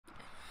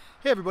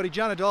Hey everybody,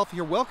 John Adolfi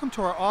here. Welcome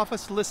to our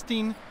office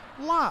listing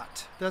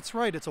lot. That's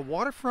right, it's a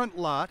waterfront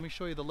lot. Let me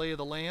show you the lay of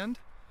the land.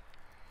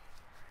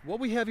 What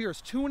we have here is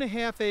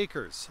 2.5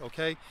 acres,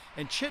 okay?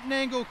 And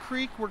Chittenango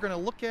Creek we're gonna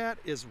look at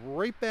is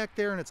right back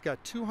there, and it's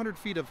got 200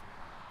 feet of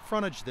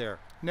frontage there.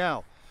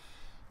 Now,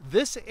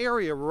 this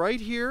area right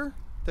here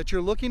that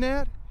you're looking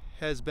at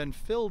has been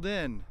filled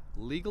in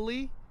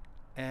legally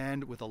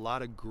and with a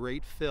lot of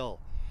great fill.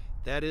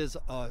 That is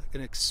an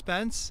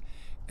expense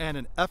and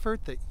an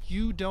effort that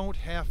you don't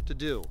have to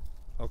do,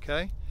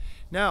 okay?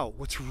 Now,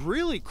 what's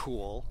really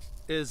cool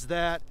is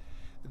that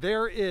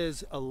there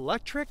is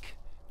electric,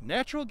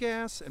 natural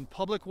gas, and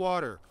public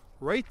water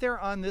right there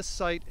on this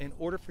site in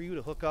order for you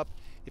to hook up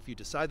if you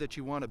decide that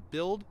you want to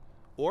build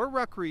or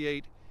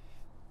recreate,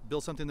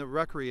 build something to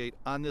recreate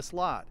on this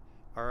lot.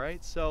 All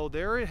right, so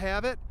there you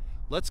have it.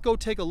 Let's go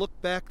take a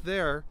look back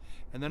there,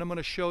 and then I'm going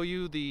to show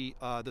you the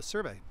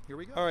survey. Here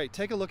we go. All right,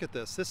 take a look at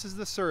this. This is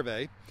the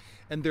survey,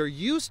 and there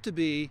used to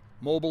be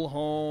mobile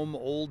home,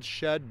 old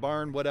shed,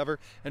 barn, whatever.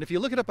 And if you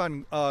look it up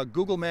on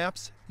Google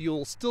Maps,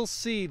 you'll still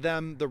see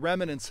them, the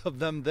remnants of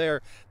them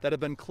there that have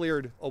been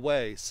cleared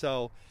away.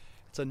 So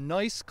it's a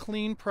nice,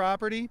 clean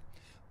property.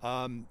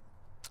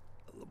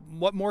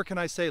 What more can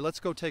I say? Let's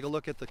go take a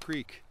look at the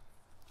creek.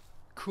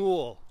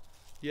 Cool.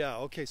 Yeah.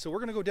 Okay. So we're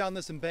going to go down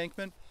this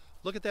embankment.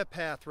 Look at that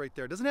path right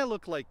there. Doesn't that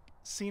look like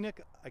scenic,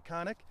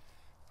 iconic?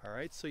 All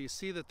right, so you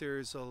see that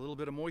there's a little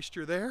bit of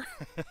moisture there.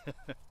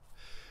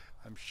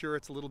 I'm sure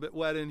it's a little bit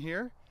wet in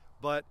here,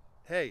 but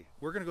hey,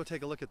 we're gonna go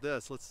take a look at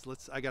this.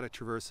 I gotta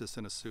traverse this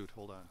in a suit,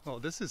 hold on. Oh,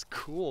 this is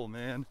cool,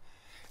 man.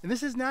 And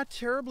this is not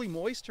terribly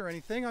moist or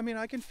anything. I mean,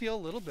 I can feel a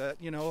little bit,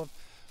 you know,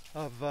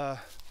 of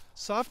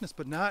softness,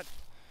 but not,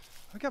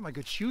 I got my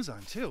good shoes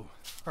on too.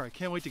 All right,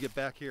 can't wait to get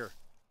back here.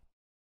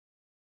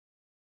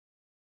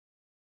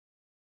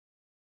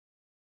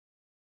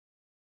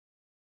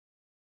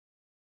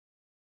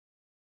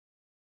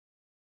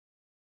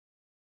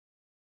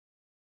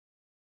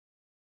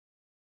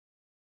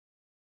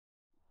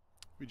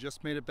 We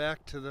just made it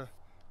back to the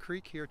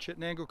creek here,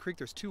 Chittenango Creek.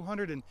 There's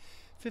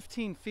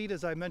 215 feet,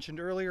 as I mentioned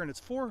earlier, and it's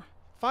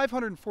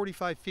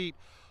 545 feet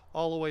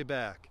all the way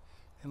back.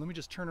 And let me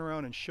just turn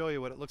around and show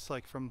you what it looks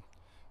like from,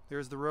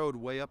 there's the road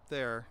way up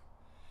there.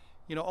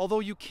 You know, although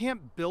you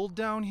can't build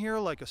down here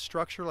like a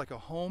structure, like a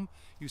home,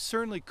 you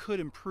certainly could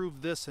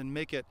improve this and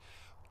make it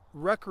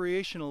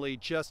recreationally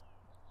just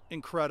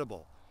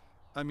incredible.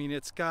 I mean,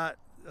 it's got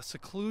a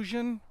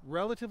seclusion,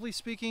 relatively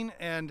speaking,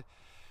 and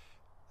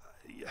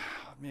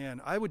man,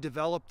 I would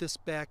develop this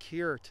back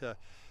here to,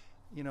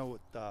 you know,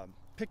 with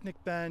picnic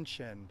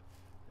bench and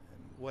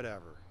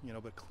whatever, you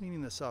know, but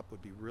cleaning this up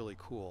would be really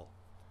cool.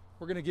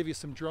 We're going to give you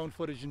some drone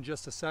footage in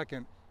just a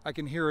second. I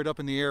can hear it up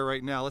in the air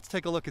right now. Let's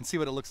take a look and see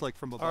what it looks like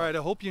from above. All right,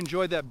 I hope you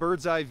enjoyed that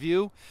bird's eye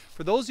view.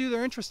 For those of you that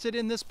are interested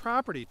in this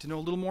property, to know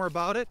a little more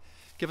about it,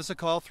 give us a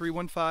call,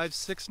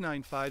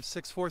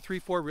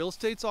 315-695-6434. Real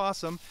estate's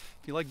awesome.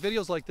 If you like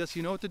videos like this,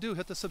 you know what to do.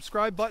 Hit the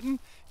subscribe button.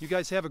 You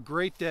guys have a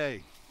great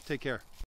day. Take care.